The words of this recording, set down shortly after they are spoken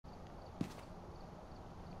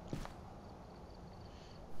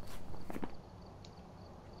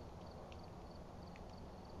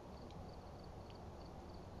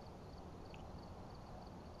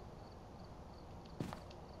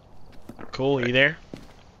Cool, you there?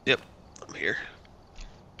 Yep, I'm here.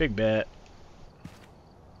 Big bet.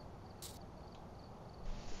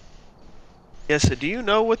 Yeah, so do you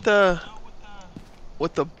know what the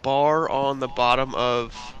bar on the bottom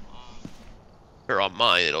of, or on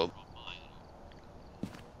mine, it'll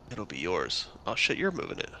be yours. Oh shit, you're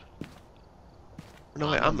moving it. No,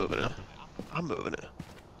 wait, I'm moving it. I'm moving it.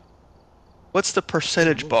 What's the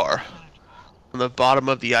percentage bar on the bottom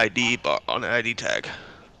of the ID bar on the ID tag?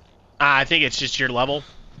 I think it's just your level.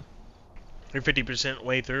 You're 50%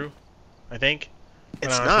 way through, I think.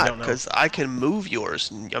 It's I honestly not, don't know. because I can move yours,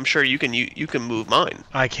 and I'm sure you can move mine.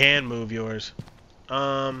 I can move yours.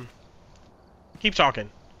 Keep talking.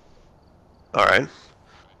 All right.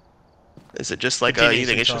 Is it just like Continue you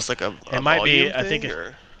think to it's talk. just like a It might be. volume I think. thing,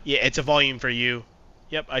 or? Yeah, it's a volume for you.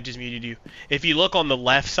 Yep, I just muted you. If you look on the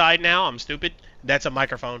left side now, I'm stupid. That's a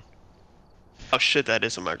microphone. Oh shit, that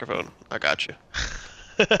is a microphone. I got you.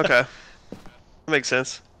 Okay. That makes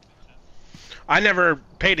sense. I never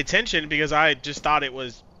paid attention because I just thought it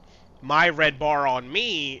was my red bar on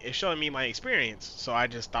me is showing me my experience. So I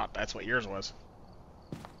just thought that's what yours was.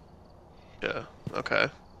 Yeah. Okay.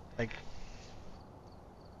 Like,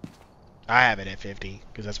 I have it at 50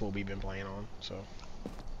 because that's what we've been playing on. So.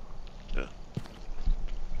 Yeah.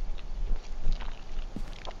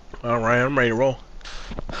 All right, I'm ready to roll.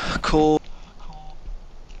 Cool.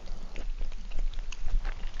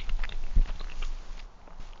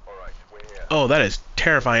 Oh, that is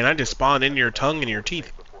terrifying. I just spawned in your tongue and your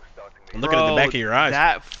teeth. I'm looking at the Bro, back of your eyes.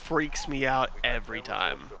 That freaks me out every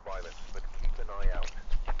time.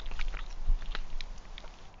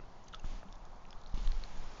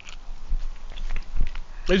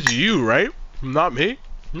 It's you, right? Not me?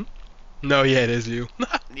 Hmm? No, yeah, it is you.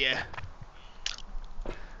 Yeah.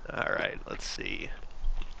 Alright, let's see.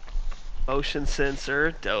 Motion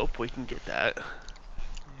sensor, dope, we can get that.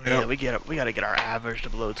 Yeah, we gotta get our average to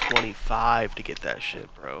below 25 to get that shit,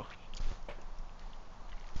 bro.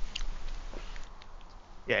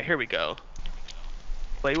 Yeah, here we go.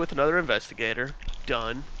 Play with another investigator.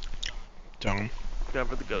 Done. Done.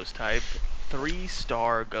 Discover the ghost type.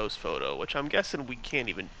 3-star ghost photo, which I'm guessing we can't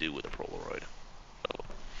even do with a Polaroid.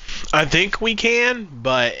 I think we can,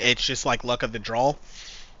 but it's just like luck of the draw.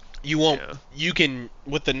 You won't. Yeah. You can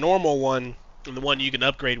with the normal one, and the one you can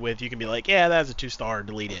upgrade with. You can be like, yeah, that's a 2-star.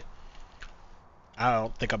 Delete it. I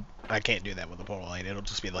don't think I can't do that with a Polaroid. It'll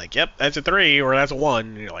just be like, yep, that's a 3 or that's a 1,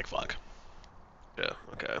 and you're like, fuck. Yeah.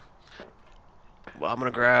 Okay. Well, I'm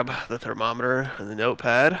gonna grab the thermometer and the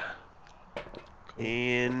notepad. Cool.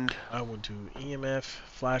 And I will do EMF,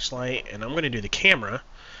 flashlight, and I'm going to do the camera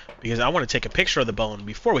because I want to take a picture of the bone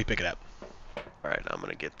before we pick it up. alright, I'm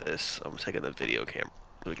gonna get this. I'm taking the video camera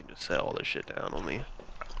so we can just set all this shit down on me.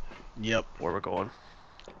 Yep. Where we're going.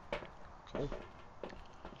 Cool.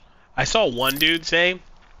 I saw one dude say,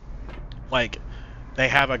 like, they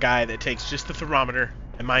have a guy that takes just the thermometer,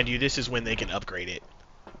 and mind you, this is when they can upgrade it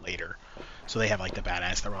later. So they have, like, the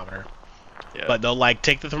badass thermometer. Yeah. But they'll, like,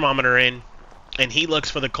 take the thermometer in, and he looks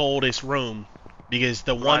for the coldest room because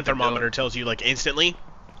the one thermometer tells you, like, instantly.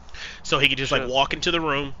 So he could just, like, walk into the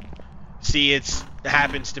room, see it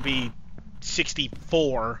happens to be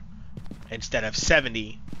 64 instead of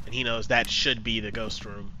 70, and he knows that should be the ghost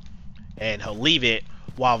room. And he'll leave it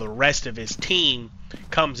while the rest of his team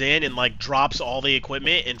comes in and, like, drops all the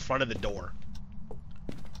equipment in front of the door.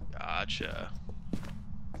 Gotcha.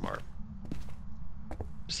 Smart.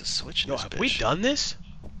 There's a switch in Yo, this have bitch. we done this?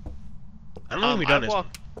 I don't know if we've done this.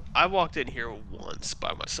 I walked in here once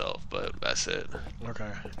by myself, but that's it.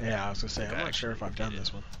 Okay. Yeah, I was gonna say, I'm not sure if I've done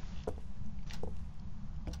this one.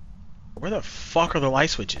 Where the fuck are the light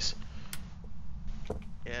switches?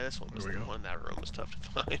 Yeah, this one was the one. That room was tough to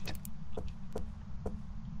find.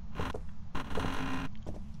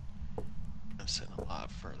 I'm sitting a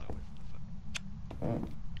lot further away from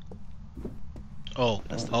the Oh,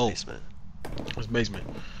 That's the basement. It's basement.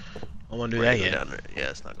 I don't want to do that yet. Down there. Yeah,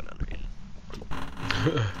 it's not going down there yet.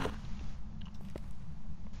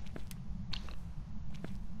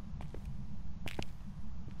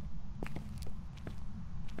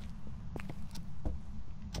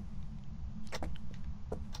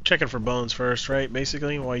 Checking for bones first, right?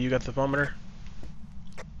 Basically, while you got the thermometer.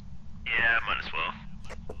 Yeah, might as well.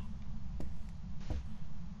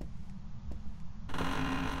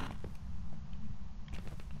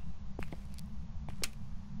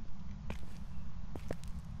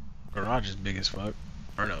 Garage is big as fuck.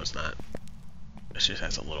 Or no, it's not. It just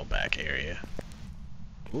has a little back area.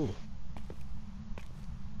 Ooh.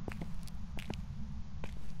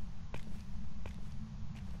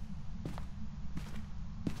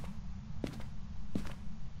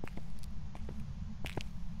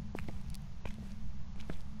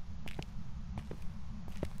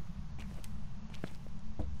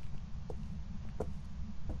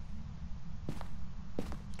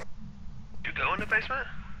 the basement?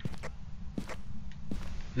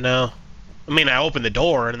 No. I mean, I opened the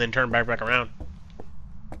door and then turned back around.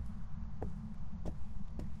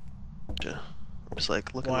 Yeah. I'm just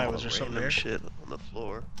like looking Why? at all Was there the something random there? shit on the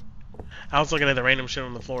floor. I was looking at the random shit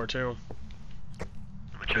on the floor too.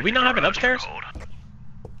 Do we not have an upstairs?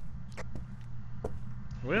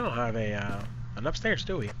 We don't have a an upstairs,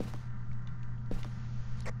 do we?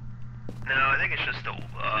 No, I think it's just the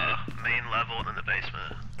main level and then the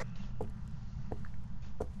basement.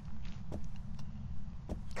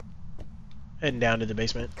 Heading down to the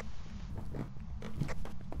basement.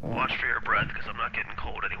 Watch for your breath, because I'm not getting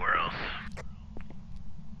cold anywhere else.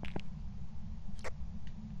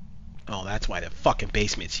 Oh, that's why the fucking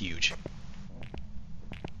basement's huge.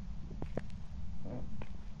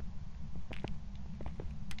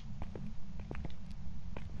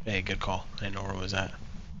 Hey, good call. I didn't know where it was at.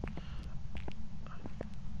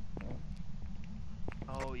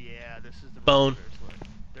 Oh yeah, this is the Bone.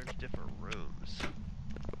 There's different rooms.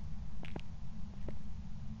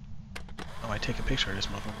 Oh, I take a picture of this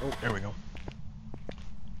motherfucker. Oh, there we go.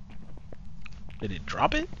 Did it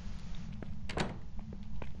drop it?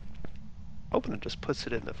 Hoping it just puts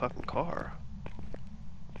it in the fucking car.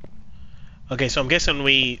 Okay, so I'm guessing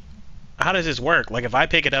we... How does this work? Like, if I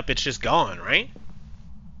pick it up, it's just gone, right?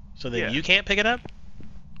 So then Yeah. you can't pick it up?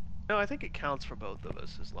 No, I think it counts for both of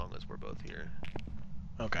us as long as we're both here.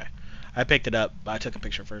 Okay. I picked it up, but I took a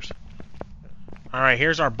picture first. Alright,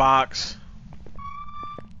 here's our box.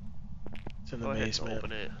 It's in the basement.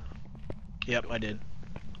 Open it. Yep, I did.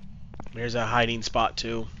 There's a hiding spot,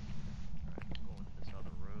 too. Go into this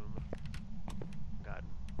other room. God.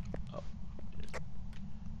 Oh.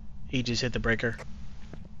 He just hit the breaker.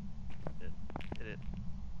 Hit it.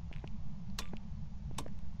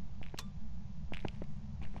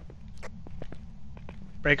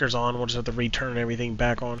 Breaker's on, we'll just have to return everything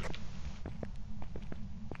back on.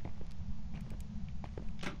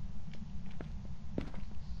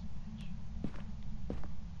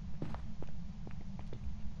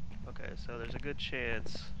 Okay, so there's a good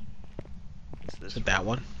chance it's this. Is it that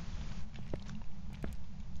one?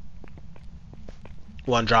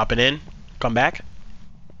 One dropping in. Come back.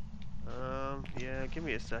 Yeah, give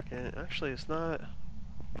me a second. Actually, it's not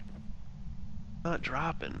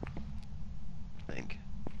dropping, I think.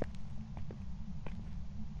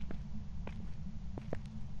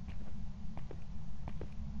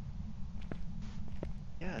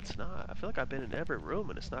 Yeah, it's not. I feel like I've been in every room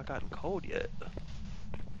and it's not gotten cold yet.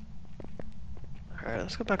 Alright,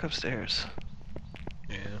 let's go back upstairs.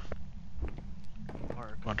 Yeah.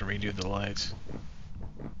 Park. Want to redo the lights.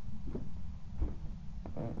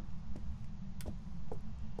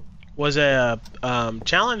 Was a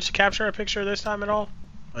challenge to capture a picture this time at all?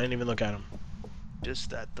 I didn't even look at them.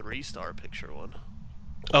 Just that 3-star picture one.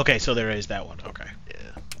 Okay, so there is that one. Okay.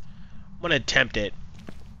 Yeah. I'm gonna attempt it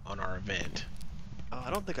on our event. Oh, I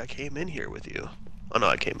don't think I came in here with you. Oh no,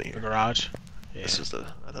 I came in The here. garage. Yeah. This is the.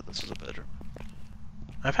 I thought this was a bedroom.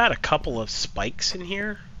 I've had a couple of spikes in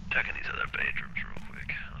here. Checking these other bedrooms real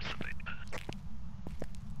quick. That's the big.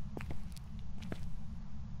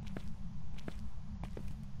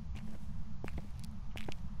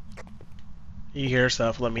 You hear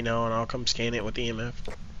stuff, let me know, and I'll come scan it with the EMF.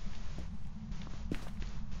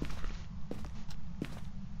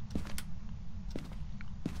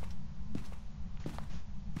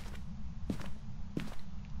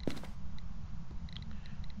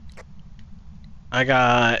 I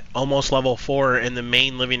got almost level 4 in the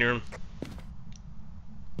main living room.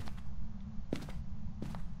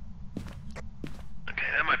 Okay,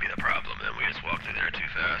 that might be the problem. Then we just walked through there too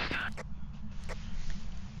fast.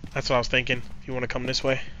 That's what I was thinking. If you want to come this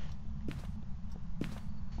way.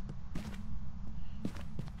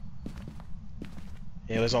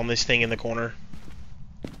 It was on this thing in the corner.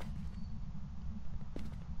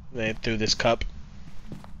 They threw this cup.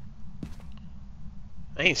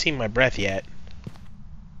 I ain't seen my breath yet.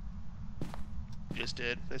 Just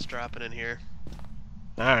did. It's dropping in here.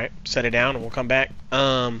 Alright, set it down and we'll come back.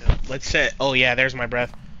 Let's set... Oh yeah, there's my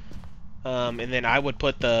breath. And then I would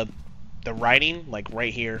put the writing, like,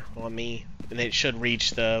 right here on me. And it should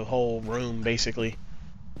reach the whole room, basically.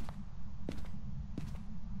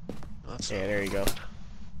 Yeah, there you go.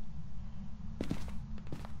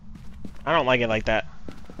 I don't like it like that.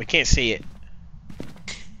 We can't see it.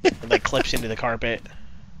 It, like, clips into the carpet.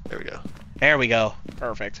 There we go. There we go.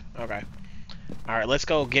 Perfect. Okay. Alright, let's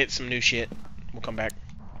go get some new shit. We'll come back.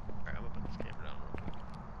 Alright, I'm gonna put this camera down real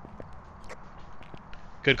quick.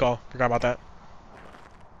 Good call. Forgot about that.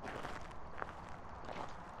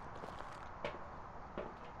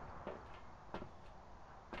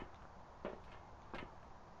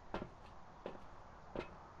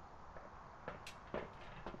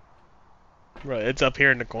 Bro, it's up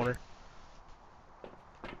here in the corner.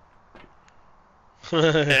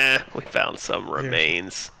 We found some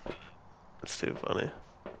remains. That's too funny.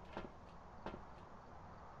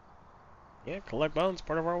 Yeah, collect bones,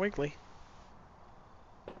 part of our weekly.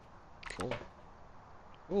 Cool.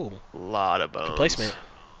 Ooh. A lot of bones. Good placement.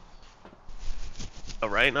 Oh,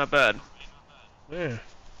 right? Not bad. Yeah.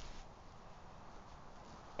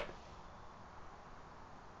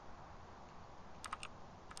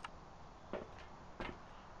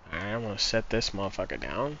 Alright, I'm gonna set this motherfucker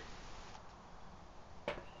down.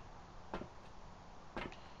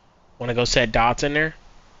 Wanna go set dots in there?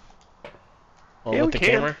 Yeah, with the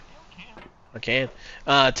camera? I can.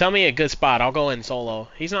 Tell me a good spot. I'll go in solo.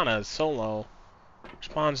 He's not a solo.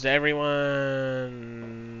 Responds to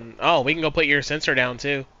everyone. Oh, we can go put your sensor down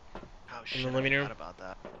too. Oh shit! In the living room. I forgot about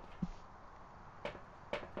that.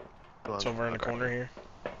 It's over in the corner here.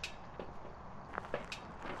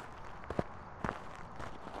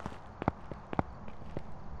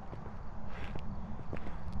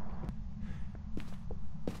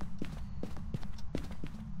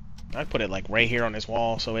 I put it like right here on this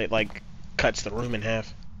wall, so it like cuts the room in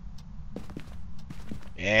half.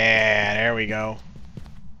 Yeah, there we go.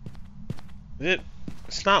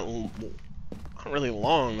 It's not really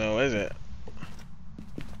long though, is it?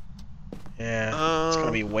 Yeah, it's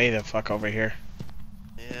gonna be way the fuck over here.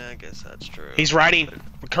 Yeah, I guess that's true. He's riding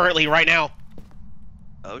currently right now.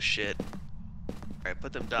 Oh shit. Alright,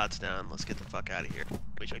 put them dots down. Let's get the fuck out of here.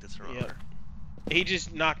 Let me check this thermometer. Yep. He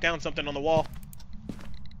just knocked down something on the wall.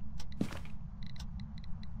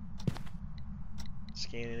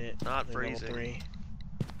 Scanning it. Not freezing. Level 3.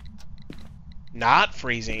 Not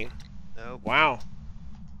freezing. Nope. Wow.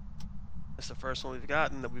 That's the first one we've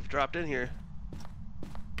gotten that we've dropped in here.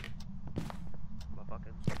 I'm gonna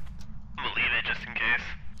leave it just in case.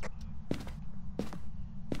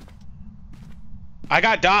 I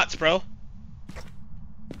got dots, bro.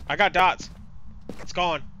 I got dots. It's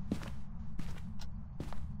gone.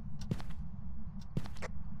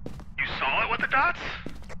 You saw it with the dots?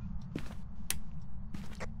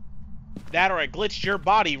 That or it glitched your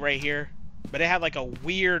body right here. But it had like a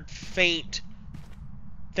weird, faint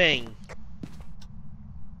thing.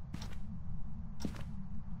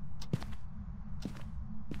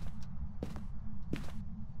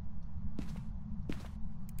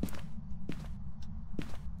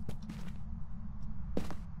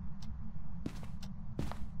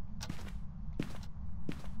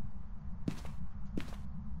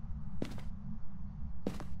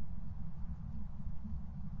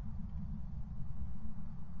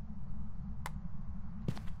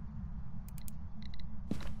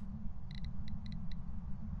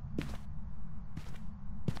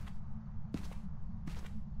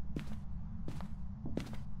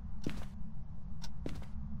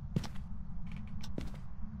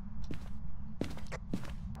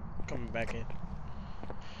 Coming back in.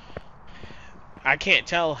 I can't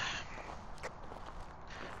tell.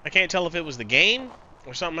 I can't tell if it was the game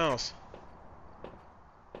or something else.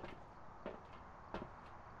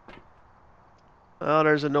 Oh,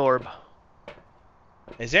 there's an orb.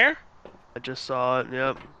 Is there? I just saw it,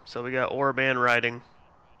 yep. So we got orb and writing.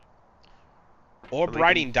 Orb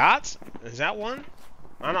writing dots? Is that one?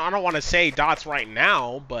 I don't want to say dots right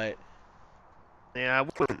now, but yeah, I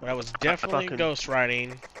wouldn't. That was definitely ghost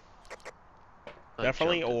writing.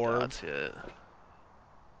 Definitely orb. Dots, yet.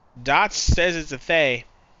 Dots says it's a they.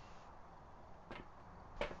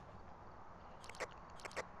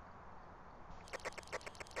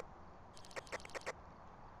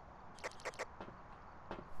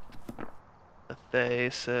 The they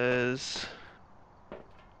says.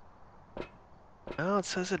 Oh, it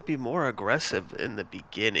says it'd be more aggressive in the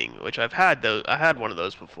beginning, which I've had those. I had one of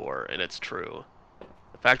those before, and it's true.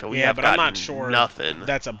 The fact that we have I'm not sure nothing.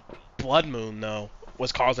 That's a blood moon though.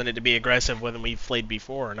 Was causing it to be aggressive when we played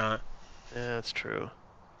before or not. Yeah, that's true.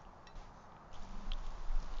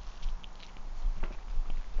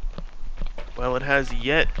 Well, it has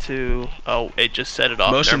yet to. Oh, it just set it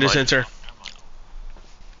off. Motion to sensor.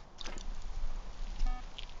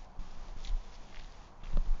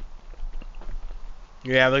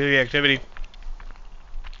 Yeah, look at the activity.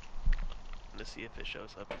 Let's see if it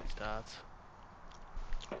shows up in these dots.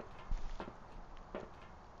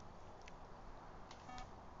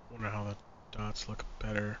 Wonder how the dots look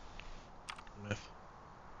better with.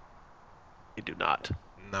 You do not.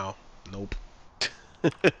 No. Nope.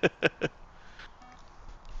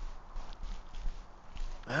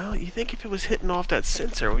 Well, you think if it was hitting off that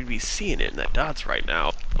sensor, we'd be seeing it in that dots right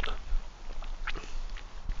now.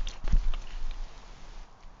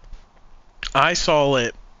 I saw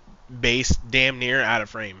it base damn near out of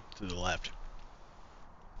frame to the left.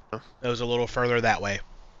 It was a little further that way.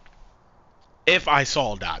 If I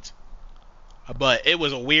saw dots. But it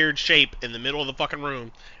was a weird shape in the middle of the fucking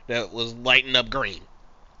room that was lighting up green.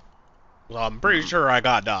 So I'm pretty sure I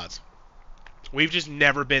got dots. We've just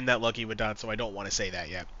never been that lucky with dots, so I don't want to say that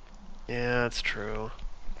yet. Yeah, that's true.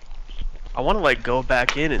 I want to like go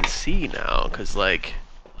back in and see now, cause like,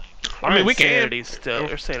 I mean, we can.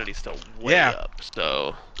 Our sanity's still way up.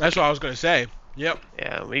 So that's what I was gonna say. Yep.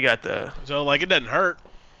 Yeah, we got the. So like, it doesn't hurt.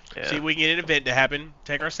 Yeah. See if we can get an event to happen.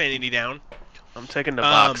 Take our sanity down. I'm taking the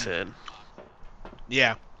box in.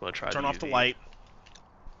 Yeah. We'll try Turn off the light.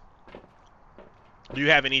 Do you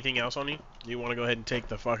have anything else on you? Do you want to go ahead and take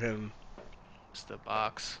the fucking? Just the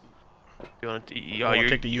box. You want to?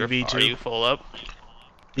 Take the UV too. Are you full up?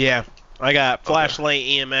 Yeah, I got flashlight,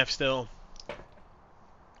 EMF still,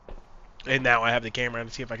 and now I have the camera to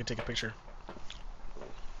see if I can take a picture.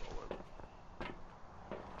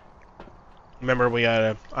 Remember,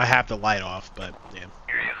 I have the light off, but yeah.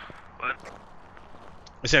 Hear you. What?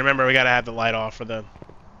 I said, remember, we gotta have the light off for the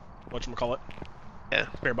whatchamacallit? Yeah.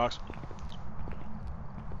 Spirit box.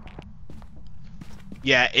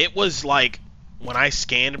 Yeah, it was like when I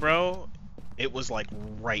scanned, bro. It was like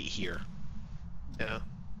right here. Yeah.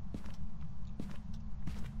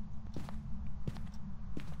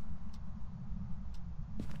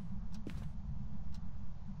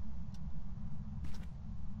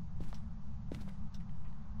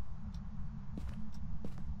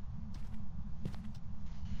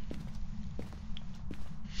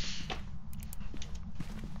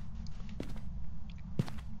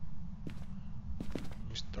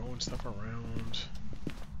 Just throwing stuff around.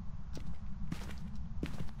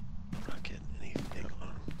 I'm not getting anything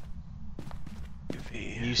on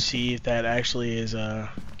UV. You see if that actually is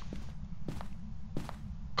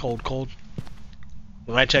cold.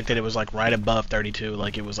 When I checked it, it was like right above 32.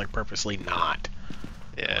 Like it was like purposely not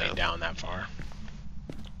going down that far.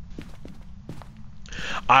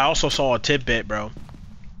 I also saw a tidbit, bro.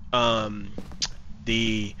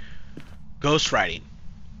 The ghostwriting.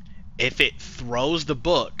 If it throws the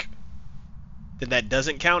book, then that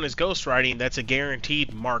doesn't count as ghostwriting. That's a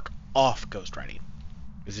guaranteed mark off ghostwriting.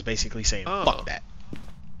 This is basically saying, fuck that.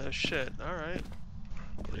 Oh shit, alright.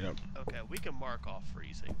 Yep. Okay, we can mark off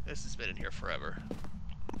freezing. This has been in here forever.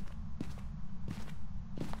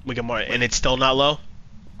 We can mark, and it's still not low?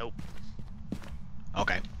 Nope.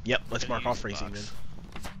 Okay. Yep, let's mark off freezing then.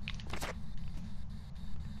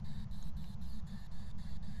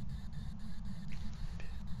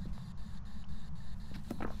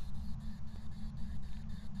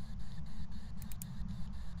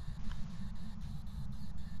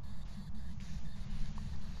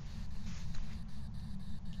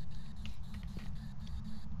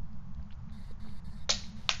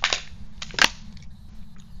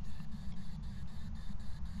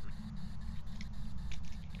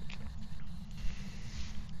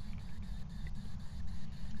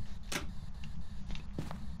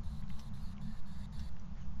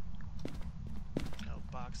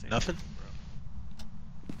 Nothing?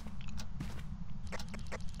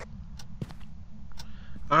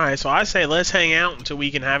 Alright, so I say let's hang out until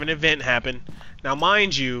we can have an event happen. Now,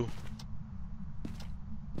 mind you,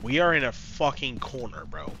 we are in a fucking corner,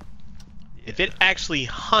 bro. Yeah. If it actually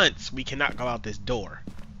hunts, we cannot go out this door.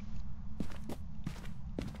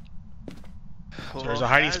 So there's a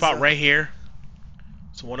hiding spot right here.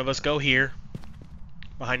 So one of us go here,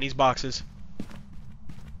 behind these boxes.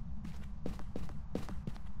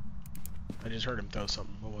 I just heard him throw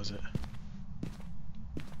something. What was it?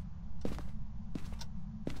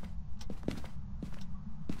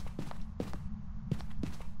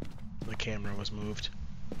 The camera was moved.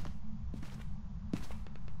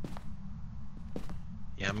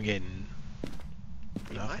 Yeah, I'm getting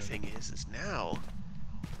nothing. My thing is now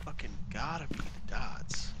fucking gotta be the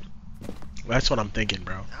dots. That's what I'm thinking,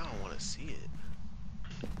 bro. Now I want to see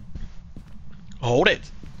it. Hold it.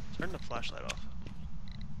 Turn the flashlight off.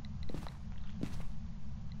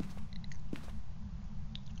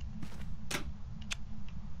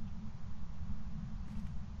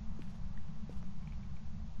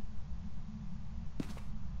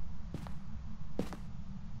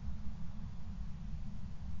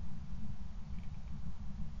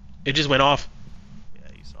 It just went off. Yeah,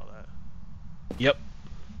 you saw that. Yep.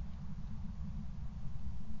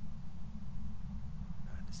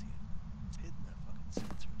 I see it. It's hidden that fucking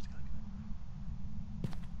sensor. It's gotta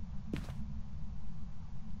be.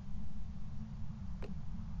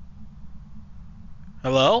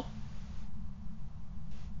 Hello?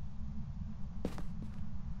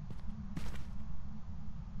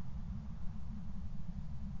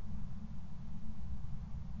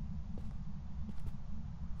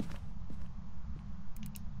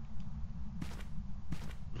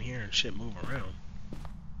 hearing shit move around.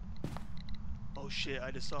 Oh shit,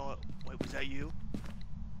 I just saw it. Wait, was that you?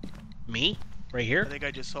 Me? Right here? I think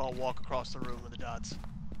I just saw it walk across the room with the dots.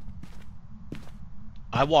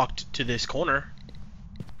 I walked to this corner.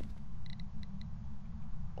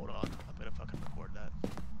 Hold on, I'm gonna fucking record that.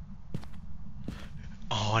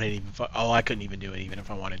 Oh, I didn't even oh, I couldn't even do it even if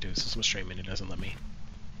I wanted to. Since I'm streaming, it doesn't let me.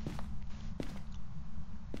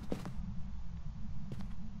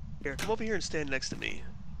 Here, come over here and stand next to me.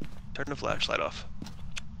 Turn the flashlight off.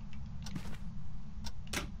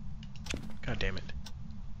 God damn it.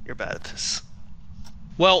 You're bad at this.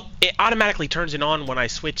 Well, it automatically turns it on when I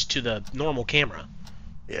switch to the normal camera.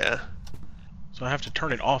 Yeah. So I have to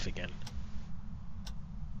turn it off again.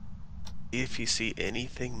 If you see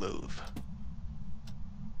anything move,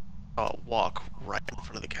 I'll walk right in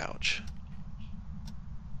front of the couch.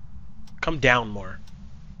 Come down more.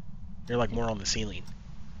 You're like more on the ceiling.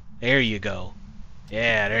 There you go.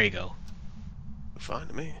 Yeah, there you go. Fine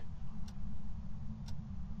to me.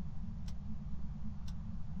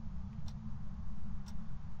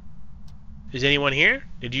 Is anyone here?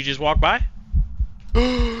 Did you just walk by?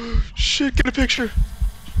 Shit, get a picture.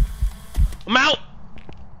 I'm out!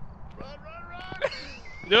 Run, run,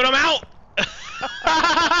 run! Dude, I'm out!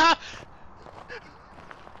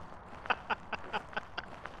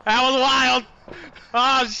 That was wild!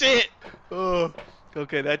 Oh, shit! Oh,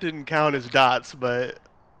 okay, that didn't count as dots, but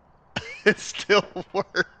it still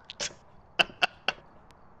worked.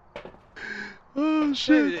 Oh,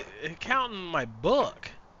 shit. Counting my book.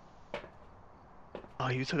 Oh,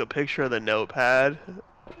 you took a picture of the notepad?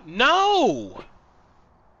 No!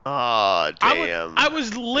 Aw, damn. I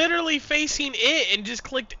was literally facing it and just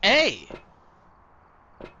clicked A.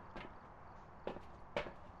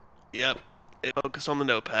 Yep. Focus on the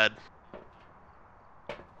notepad.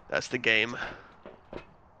 That's the game.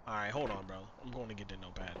 Alright, hold on, bro. I'm going to get the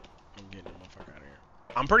notepad. I'm getting the motherfucker out of here.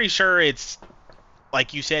 I'm pretty sure it's,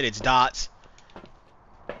 like you said, it's dots.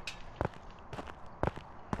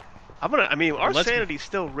 I mean, our sanity's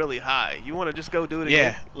still really high. You want to just go do it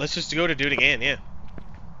again? Yeah, let's just go to do it again, yeah.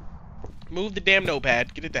 Move the damn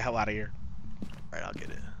notepad. Get it the hell out of here. Alright, I'll get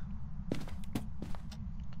it.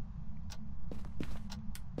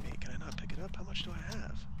 Hey, can I not pick it up? How much do I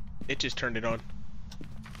have? It just turned it on.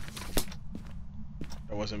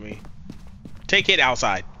 That wasn't me. Take it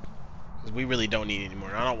outside. Because we really don't need it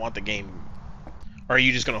anymore. I don't want the game. Or are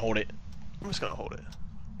you just going to hold it? I'm just going to hold it.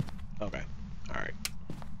 Okay. Alright.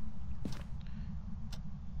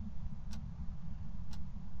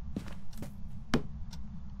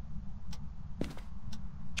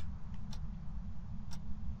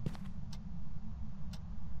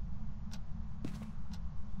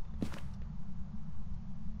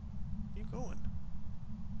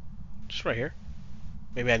 Just right here.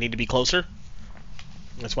 Maybe I need to be closer.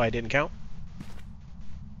 That's why I didn't count.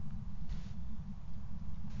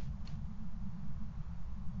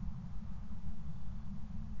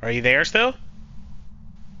 Are you there still?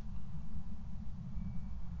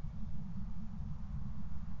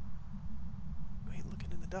 I ain't looking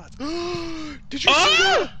in the dots. Did you see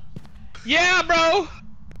that? Yeah, bro!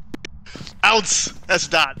 Ounce! That's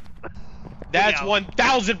dot. That's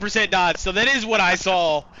 1000% dots, so that is what I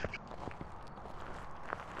saw.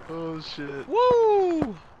 Oh shit.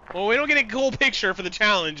 Woo! Well, we don't get a cool picture for the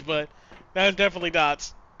challenge, but that's definitely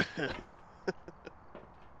dots.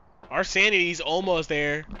 Our sanity's almost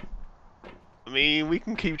there. I mean, we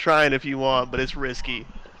can keep trying if you want, but it's risky.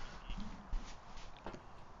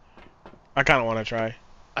 I kind of want to try.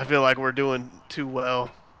 I feel like we're doing too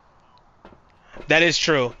well. That is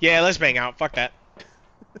true. Yeah, let's bang out. Fuck that.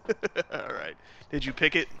 Alright. Did you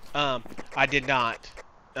pick it? I did not.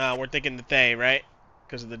 We're thinking the they, right?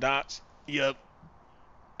 Because of the dots? Yep.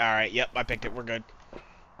 Alright, yep, I picked it. We're good.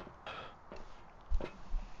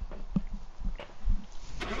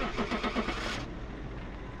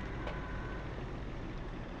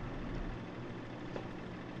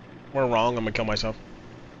 We're wrong. I'm gonna kill myself.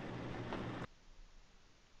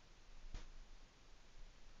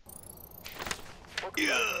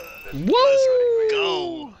 Yeah. Woo! Let's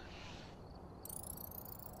go.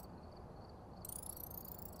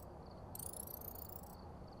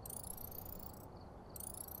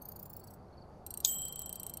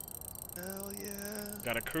 Hell yeah.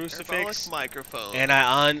 Got a crucifix. Microphone. And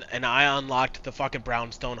I unlocked the fucking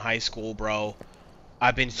Brownstone High School, bro.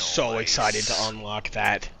 I've been so excited to unlock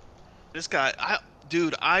that.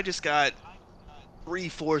 Dude, I just got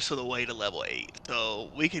 3/4 of the way to level 8,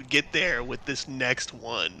 so we could get there with this next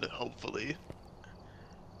one, hopefully.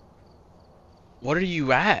 What are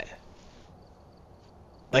you at?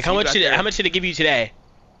 Like, how much did it give you today?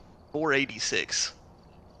 486.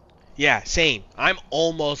 Yeah, same. I'm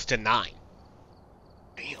almost to 9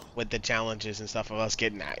 Damn. with the challenges and stuff of us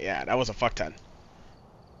getting that. Yeah, that was a fuck ton.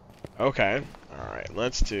 Okay. Alright,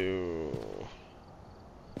 let's do...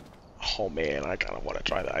 Oh man, I kind of want to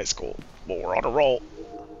try the high school. But we're on a roll.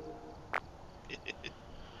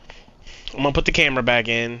 I'm gonna put the camera back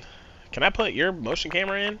in. Can I put your motion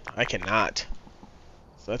camera in? I cannot.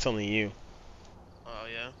 So that's only you. Oh,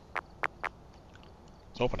 yeah. I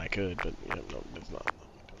was hoping I could, but yeah, no, it's not.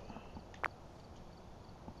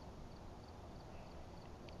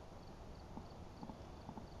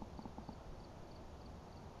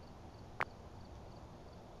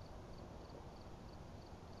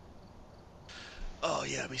 Oh,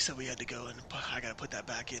 yeah, we said we had to go, and I gotta put that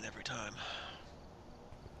back in every time.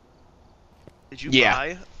 Did you Yeah.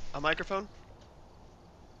 buy a microphone?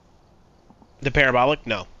 The parabolic?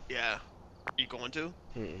 No. Yeah. You going to?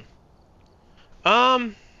 Mm-mm.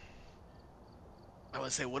 I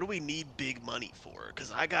would say, what do we need big money for?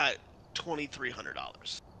 Because I got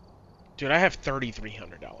 $2,300. Dude, I have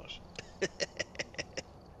 $3,300.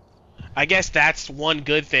 I guess that's one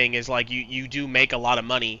good thing is like you do make a lot of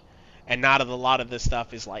money, and not a lot of this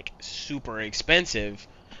stuff is like super expensive.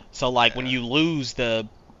 So like when Yeah. you lose that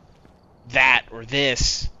or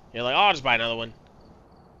this, you're like, oh, I'll just buy another one.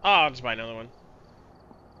 Oh, I'll just buy another one.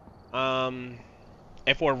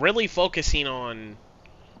 If we're really focusing on,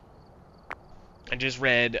 I just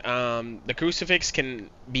read, the crucifix can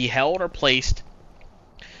be held or placed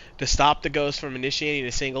to stop the ghost from initiating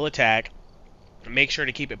a single attack. Make sure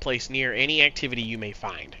to keep it placed near any activity you may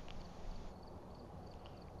find.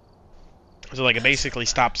 So like it basically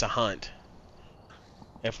stops a hunt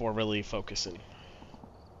if we're really focusing.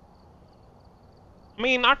 I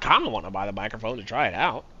mean, I kind of want to buy the microphone to try it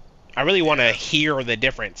out. I really want to hear the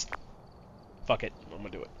difference. Fuck it, I'm gonna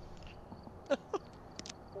do it.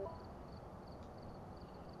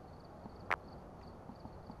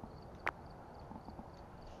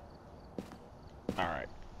 Alright.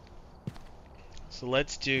 So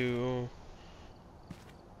let's do...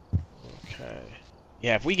 Okay.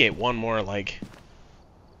 Yeah, if we get one more, like...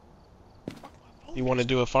 You want to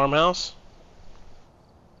do a farmhouse?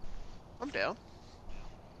 I'm down.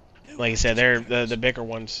 Like I said, they're the bigger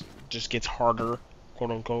ones just gets harder,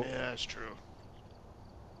 quote unquote. Yeah, that's true.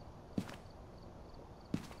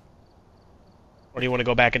 Or do you want to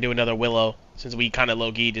go back and do another Willow, since we kind of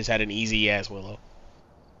low-key just had an easy-ass Willow?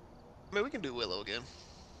 I mean, we can do Willow again.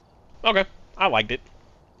 Okay, I liked it.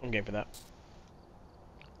 I'm game for that.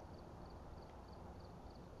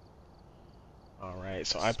 Alright,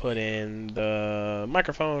 so I put in the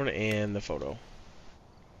microphone and the photo.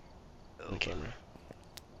 The camera.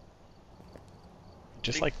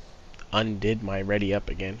 Just like undid my ready up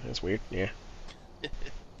again. That's weird. Yeah.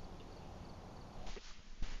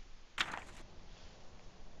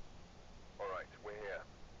 Alright, we're here.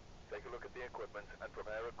 Take a look at the equipment and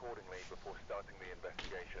prepare accordingly before starting the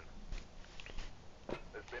investigation.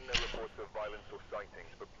 There's been no reports of violence or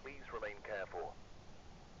sightings, but please remain careful.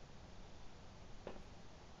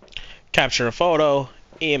 Capture a photo,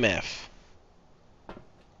 EMF,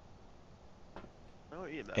 Oh,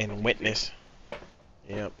 yeah, and witness.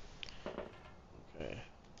 Yep. Okay.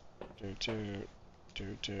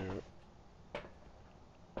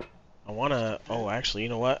 I wanna. Oh, actually, you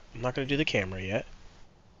know what? I'm not gonna do the camera yet.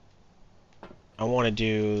 I want to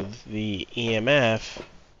do the EMF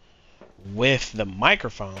with the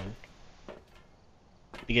microphone,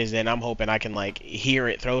 because then I'm hoping I can like hear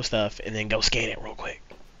it throw stuff and then go scan it real quick.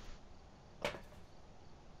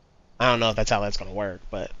 I don't know if that's how that's gonna work,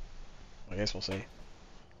 but I guess we'll see.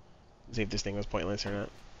 See if this thing was pointless or not.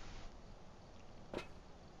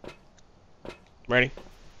 Ready?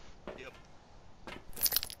 Yep.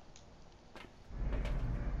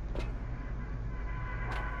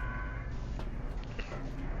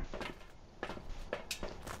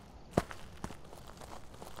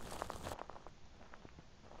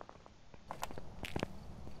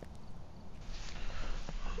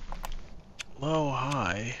 Low,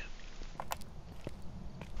 high.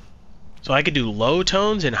 So I could do low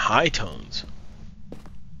tones and high tones.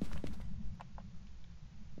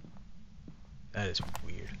 That is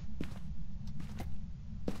weird.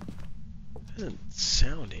 Doesn't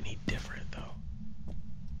sound any different though.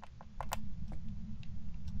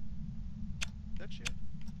 That's you.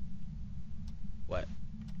 What?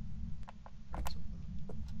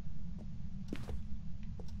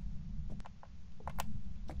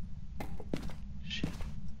 Shit.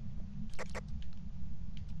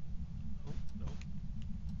 Oh, no.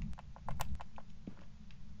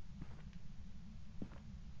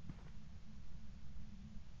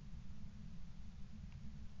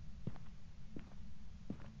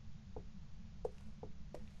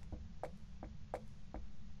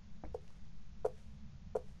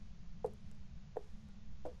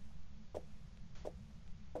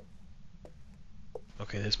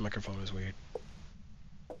 Okay, this microphone is weird.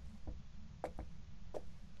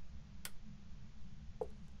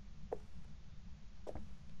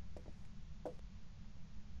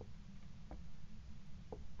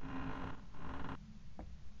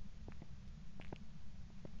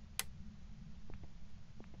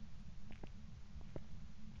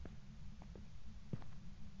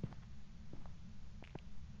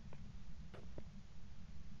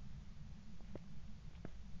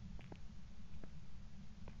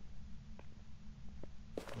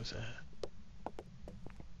 What's that?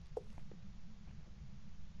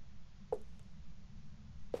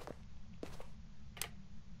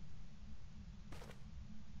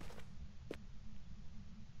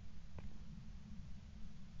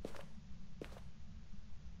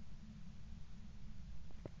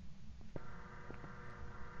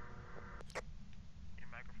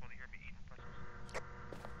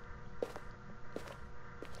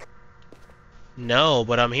 No,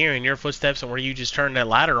 but I'm hearing your footsteps and where you just turned that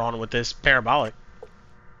ladder on with this parabolic.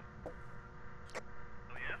 Oh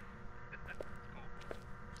yeah?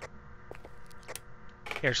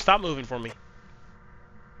 Cool. Here, stop moving for me.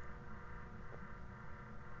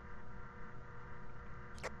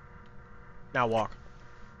 Now walk.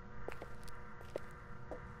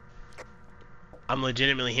 I'm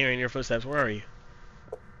legitimately hearing your footsteps. Where are you?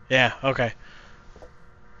 Yeah, okay.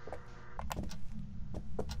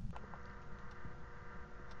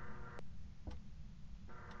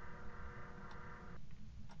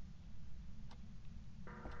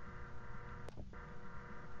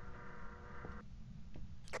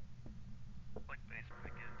 Like basement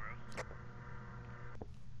again,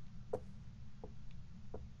 bro.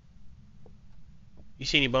 You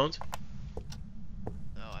see any bones?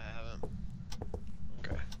 No, I haven't.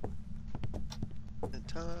 Okay. Basement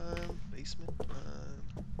time. Basement time.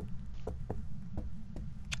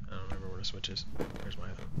 I don't remember where the switch is. There's my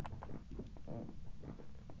other.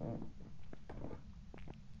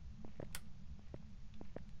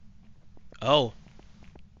 Oh.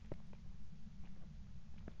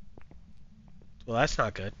 Well, that's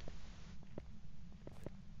not good.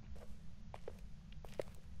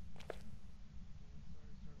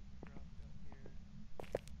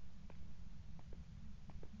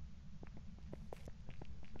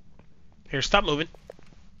 Here, stop moving.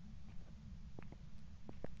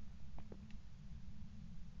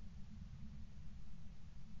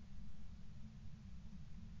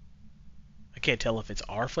 I can't tell if it's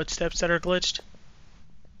our footsteps that are glitched.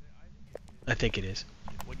 I think it is.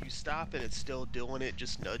 When you stop and it's still doing it,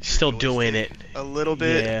 just nudge. Still your doing joystick it. a little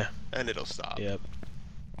bit, Yeah. and it'll stop. Yep.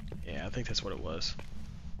 Yeah, I think that's what it was.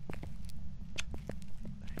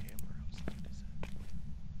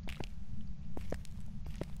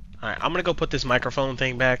 Alright, I'm gonna go put this microphone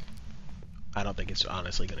thing back. I don't think it's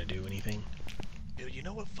honestly gonna do anything. Dude, you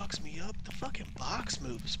know what fucks me up? The fucking box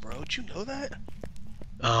moves, bro. Did you know that?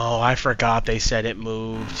 Oh, I forgot they said it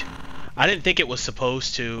moved. I didn't think it was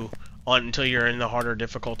supposed to until you're in the harder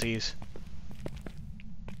difficulties.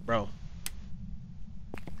 Bro.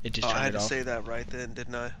 It just Oh, I turned had it to off. say that right then,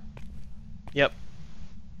 didn't I? Yep.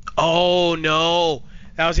 Oh, no.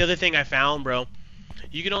 That was the other thing I found, bro.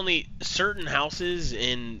 You can only... Certain houses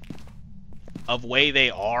in... of way they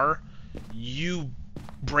are, you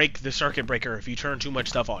break the circuit breaker if you turn too much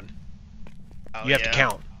stuff on. Oh, You have to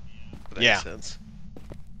count. That makes sense.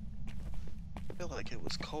 I feel like it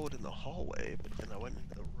was cold in the hallway, but then I went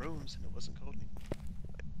into the rooms and it wasn't cold anymore.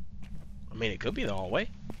 I mean, it could be the hallway.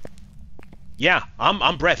 Yeah,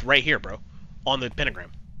 I'm breath right here, bro. On the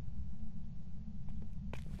pentagram.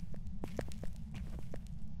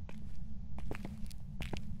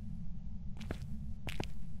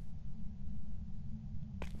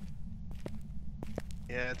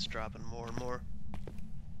 Yeah, it's dropping more and more.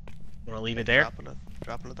 Wanna leave it there?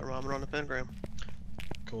 Dropping a thermometer on the pentagram.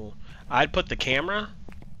 Cool. I'd put the camera,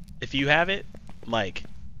 if you have it, like,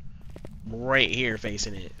 right here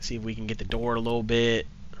facing it. See if we can get the door a little bit.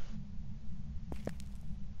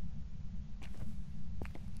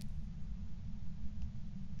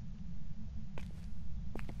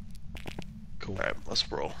 Cool. Alright, let's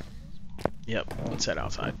roll. Yep, let's head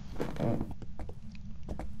outside.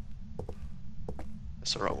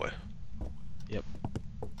 That's the wrong way. Yep.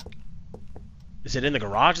 Is it in the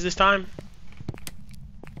garage this time?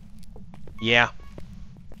 Yeah.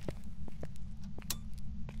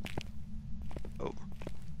 Oh.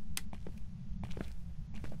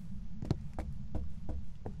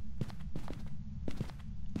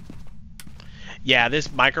 Yeah,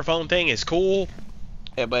 this microphone thing is cool,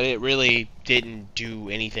 but it really didn't do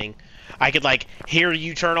anything. I could, like, hear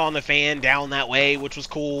you turn on the fan down that way, which was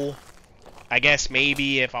cool. I guess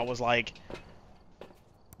maybe if I was, like,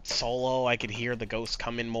 solo, I could hear the ghosts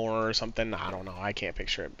coming more or something. I don't know. I can't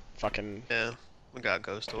picture it fucking Yeah, we got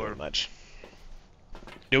ghost doing orb. much.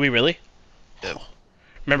 Do we really? Yep.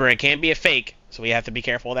 Remember, it can't be a fake, so we have to be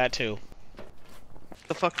careful of that too.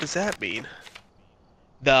 The fuck does that mean?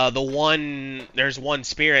 The one, there's one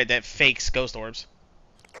spirit that fakes ghost orbs.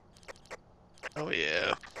 Oh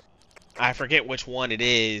yeah. I forget which one it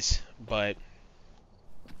is, but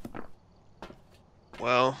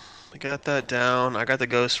Well, we got that down. I got the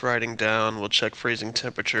ghost writing down. We'll check freezing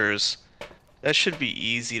temperatures. That should be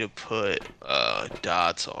easy to put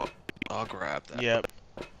dots on. I'll grab that. yep.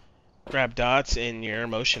 Grab dots in your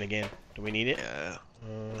motion again. Do we need it? Yeah.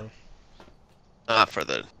 Uh, Not for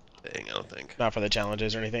the thing, I don't think. not for the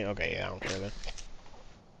challenges or anything? Okay, yeah, I don't care then.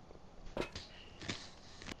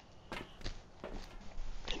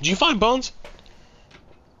 Did you find bones?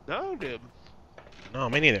 No, dude. No,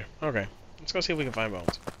 me neither. Okay. Let's go see if we can find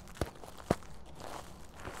bones.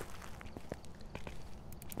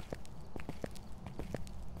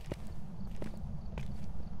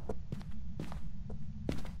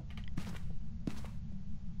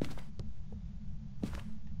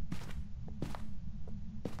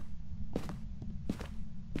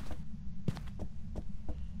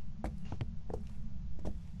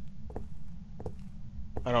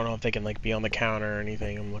 I don't know if they can like be on the counter or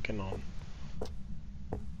anything. I'm looking on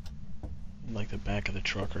like the back of the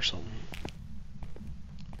truck or something.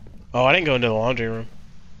 Oh, I didn't go into the laundry room.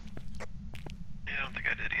 Yeah, I don't think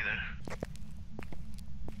I did either.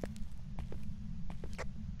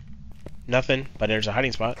 Nothing, but there's a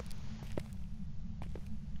hiding spot.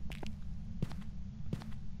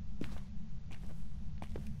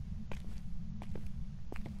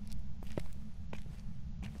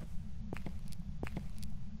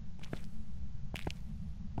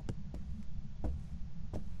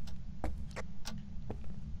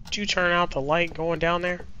 Did you turn out the light going down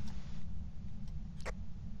there?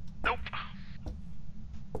 Nope.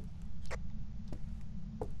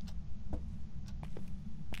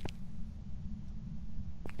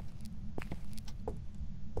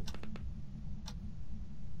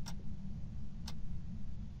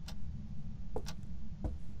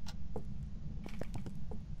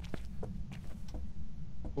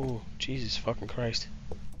 Ooh, Jesus fucking Christ.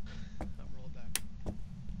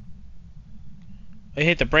 I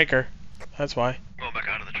hit the breaker. That's why. Going back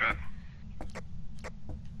out of the truck.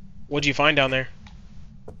 What'd you find down there?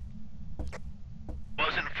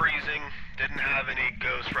 Wasn't freezing. Didn't have any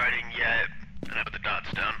ghost writing yet. And I put the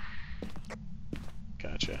dots down.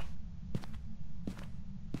 Gotcha.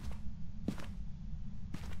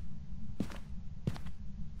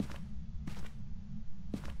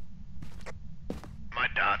 My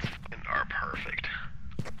dots are perfect.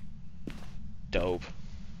 Dope.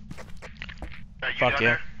 Are you Fuck down yeah.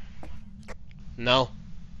 there? No.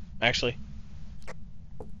 Actually.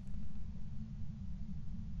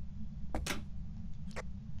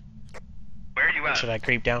 Where are you at? Should I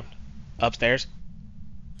creep down? Upstairs?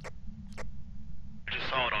 I just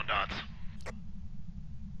saw it on dots.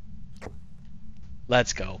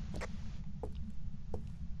 Let's go.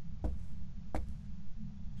 I'm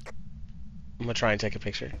gonna try and take a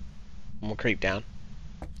picture. I'm gonna creep down.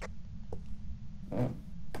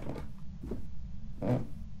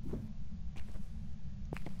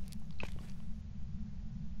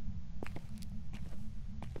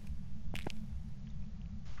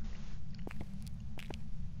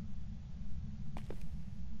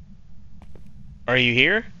 Are you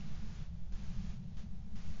here?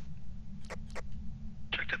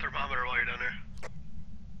 Check the thermometer while you're down there.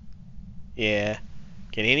 Yeah.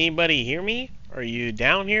 Can anybody hear me? Are you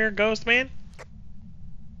down here, Ghost Man?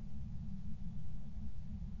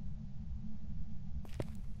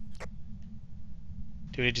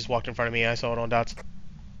 Dude, he just walked in front of me. I saw it on dots.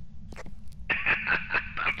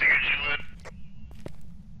 I figured you would.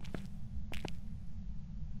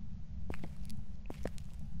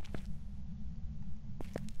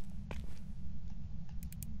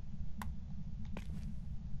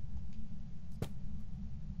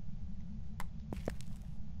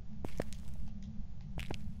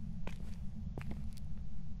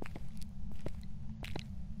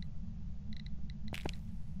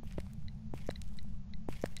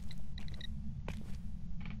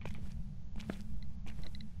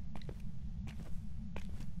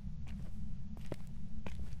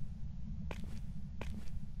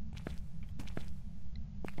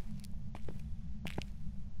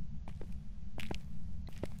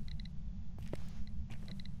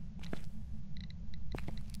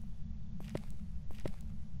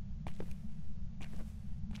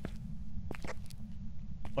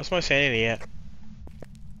 What's my sanity at?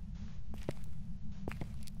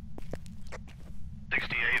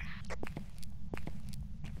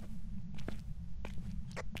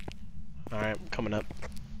 coming up.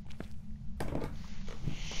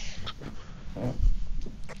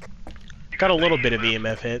 Got a little bit of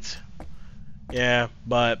EMF hits. Yeah,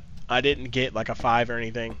 but I didn't get like a 5 or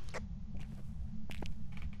anything.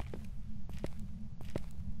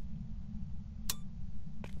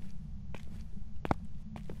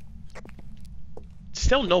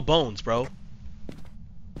 Still no bones, bro.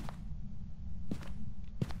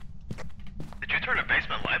 Did you turn a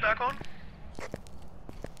basement light back on?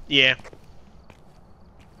 Yeah.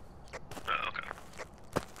 Oh, okay.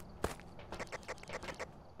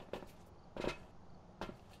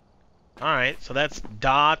 Alright, so that's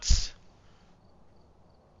dots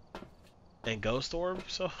and ghost orb,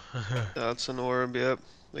 so That's an orb, yep.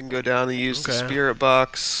 We can go down and use the Okay. spirit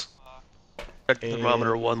box. Check the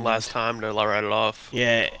thermometer one last time to write it off.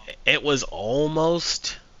 yeah, it was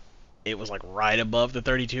almost, it was like right above the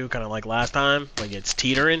 32, kind of like last time, like it's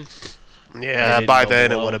teetering. Yeah, didn't by go then it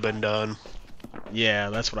below. would have been done. Yeah,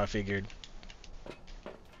 that's what I figured.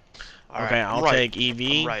 All Okay, right, I'll I'm take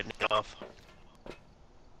EV. I'm writing it off.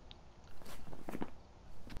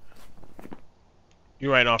 You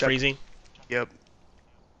writing off Check. freezing? Yep.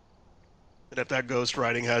 And if that ghost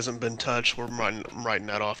writing hasn't been touched, I'm writing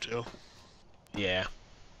that off too. Yeah.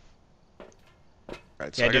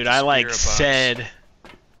 Right, so Yeah, I got dude, the I like spirit box. said,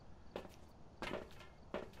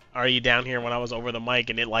 are you down here when I was over the mic,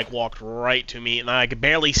 and it like walked right to me, and I could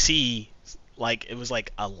barely see, like it was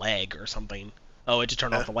like a leg or something. Oh, it just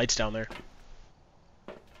turned off the lights down there.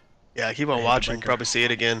 Yeah, keep I hit on the watching. breaker. Probably see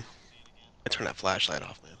it again. I turn that flashlight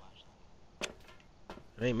off, man.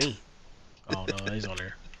 It ain't me. Oh no, he's on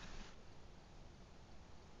there.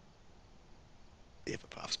 See if it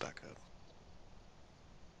pops back up.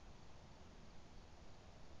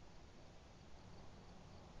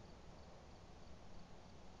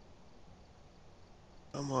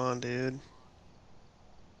 Come on, dude.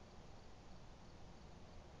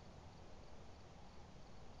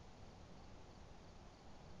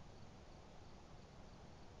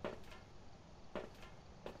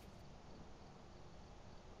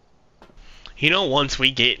 You know, once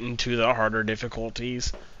we get into the harder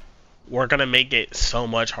difficulties, we're gonna make it so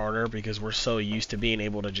much harder because we're so used to being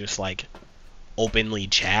able to just like openly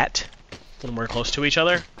chat when we're close to each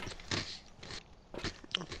other.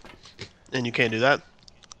 And you can't do that?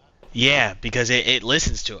 Yeah, because it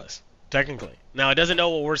listens to us, technically. Now, it doesn't know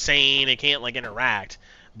what we're saying, it can't, like, interact,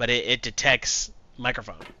 but it detects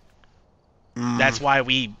microphone. That's why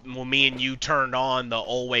when me and you turned on the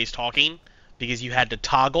always talking, because you had to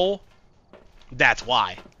toggle, that's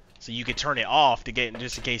why. So you could turn it off to get,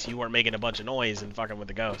 just in case you weren't making a bunch of noise and fucking with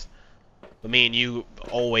the ghost. But me and you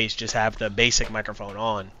always just have the basic microphone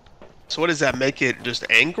on. So what does that make it? Just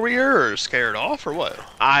angrier or scared off or what?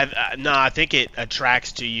 No, I think it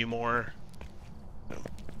attracts to you more.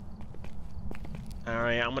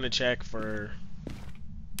 Alright, I'm gonna check for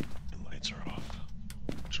The lights are off.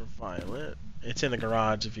 ultraviolet. It's in the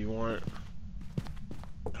garage if you want.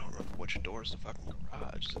 I don't remember which door's the fucking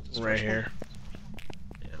garage. Is it this Right first one? here.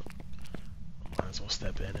 Yeah. Might as well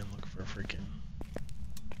step in and look for a freaking.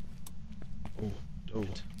 Ooh.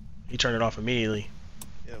 He turned it off immediately.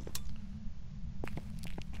 Yep.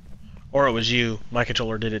 Or it was you. My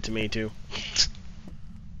controller did it to me too.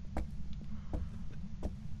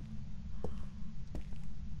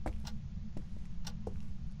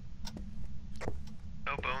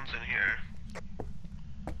 No bones in here.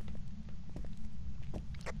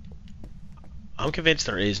 I'm convinced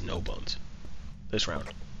there is no bones this round.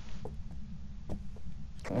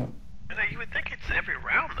 And you would think it's every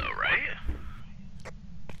round though, right?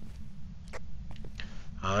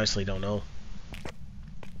 I honestly don't know.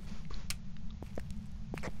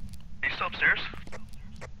 Are you still upstairs?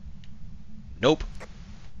 Nope.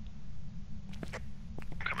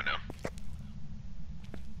 I'm coming down.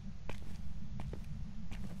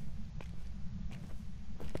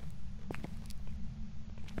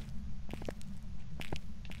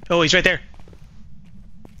 Oh, he's right there.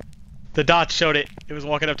 The dots showed it. It was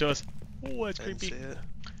walking up to us. Oh, that's I didn't creepy. see it.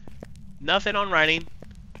 Nothing on writing.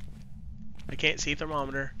 I can't see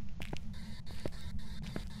thermometer.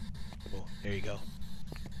 Oh, there you go.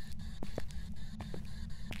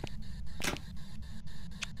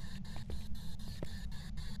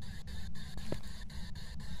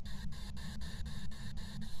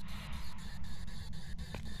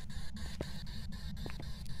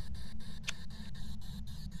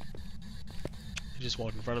 He just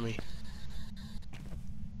walked in front of me.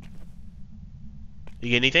 You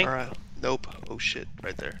get anything? Alright. Nope. Oh shit.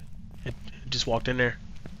 Right there. It just walked in there.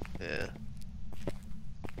 Yeah.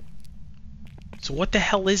 So what the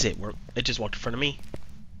hell is it? It just walked in front of me.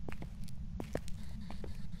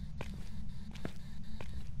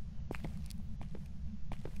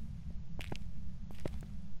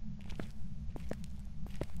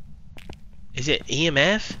 Is it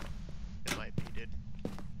EMF? It might be, dude.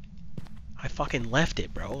 I fucking left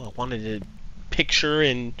it, bro. I wanted to picture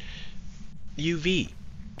and UV.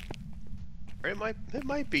 Or it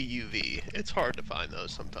might be UV. It's hard to find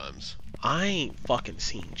those sometimes. I ain't fucking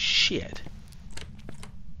seen shit.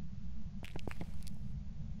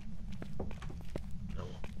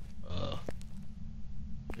 No.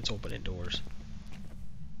 It's opening doors.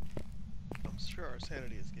 I'm sure our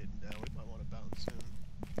sanity is getting down. We might want to bounce soon.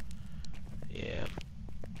 Yeah.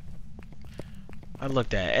 I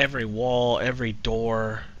looked at every wall, every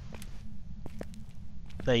door.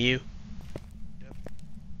 Is that you? Yep.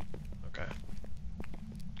 Okay.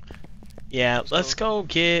 Yeah, let's go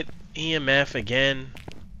get EMF again.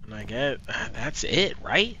 And I get that's it,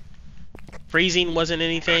 right? Freezing wasn't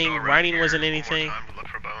anything, writing wasn't anything. Time to look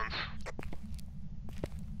for bones.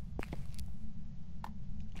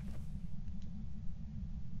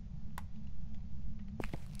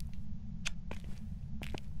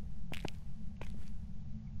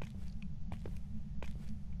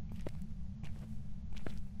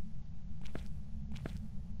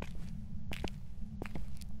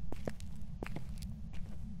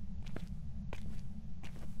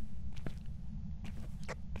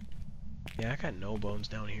 Yeah, I got no bones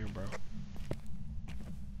down here, bro.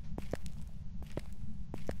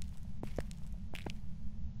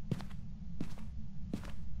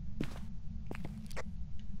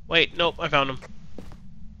 Wait, nope, I found him.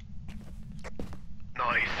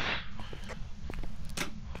 Nice.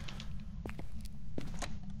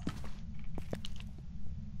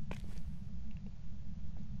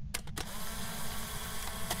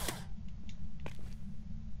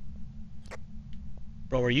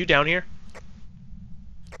 Bro, were you down here?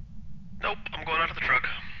 Nope, I'm going out of the truck.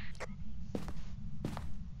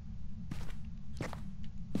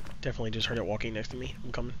 Definitely just heard it walking next to me.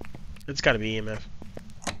 I'm coming. It's gotta be EMF.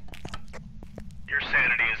 Your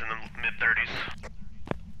sanity is in the mid-30s.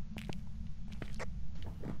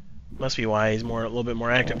 Must be why he's a little bit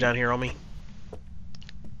more active down here on me.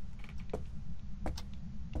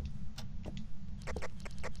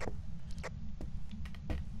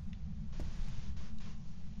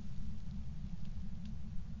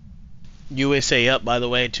 USA up, by the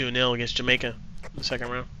way, 2-0 against Jamaica in the second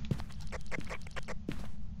round.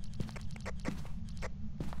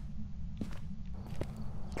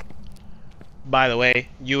 By the way,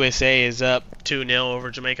 USA is up 2-0 over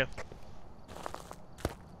Jamaica.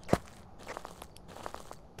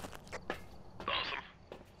 Awesome.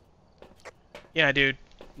 Yeah, dude.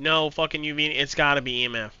 No fucking UV. It's gotta be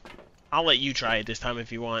EMF. I'll let you try it this time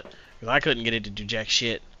if you want. Because I couldn't get it to do jack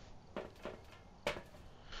shit.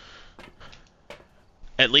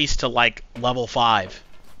 At least to like level 5.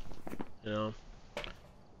 You know?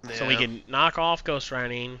 Yeah. So we can knock off Ghost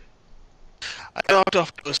Riding. I knocked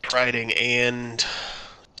off Ghost Riding and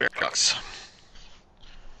Spirit Box.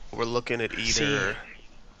 We're looking at either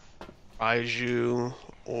Raiju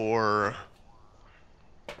or...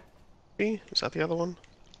 Is that the other one?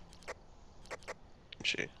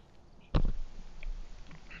 She.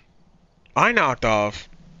 I knocked off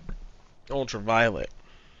Ultraviolet.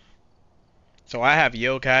 So I have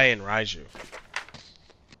Yokai and Raiju.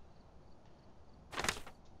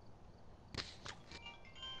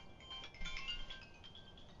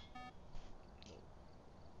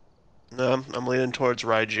 No, I'm leaning towards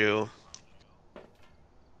Raiju.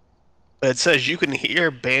 But it says you can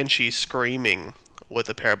hear Banshee screaming with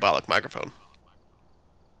a parabolic microphone.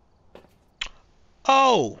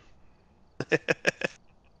 Oh!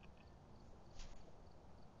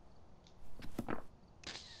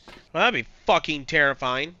 Well, that'd be fucking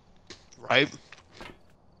terrifying. Right?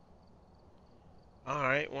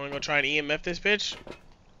 Alright, wanna go try and EMF this bitch?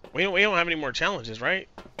 We don't have any more challenges, right?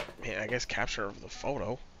 Man, I guess capture of the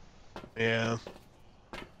photo. Yeah.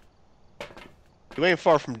 You ain't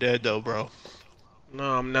far from dead though, bro.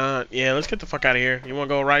 No, I'm not. Yeah, let's get the fuck out of here. You wanna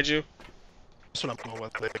go Raiju? That's what I'm going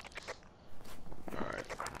with. Like. Alright.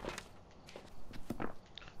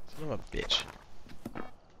 Son of a bitch.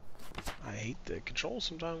 I hate the controls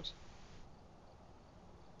sometimes.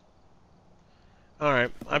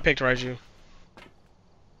 Alright, I picked Raiju.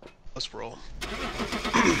 Let's roll.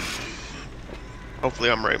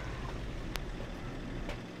 Hopefully I'm right.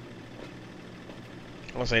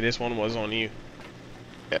 I'll say this one was on you.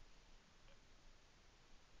 Yeah.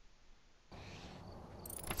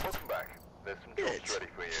 Welcome back. There's some jobs ready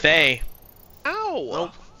for you. Faye. Ow!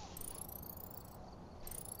 Nope.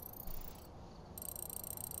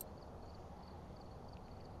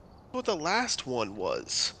 What the last one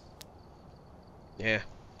was. Yeah.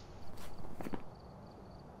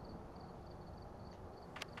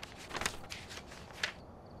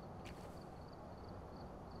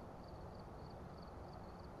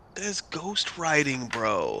 as ghost writing,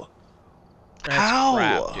 bro. That's How?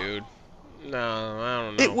 crap, dude. No, I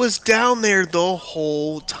don't know. It was down there the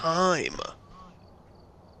whole time.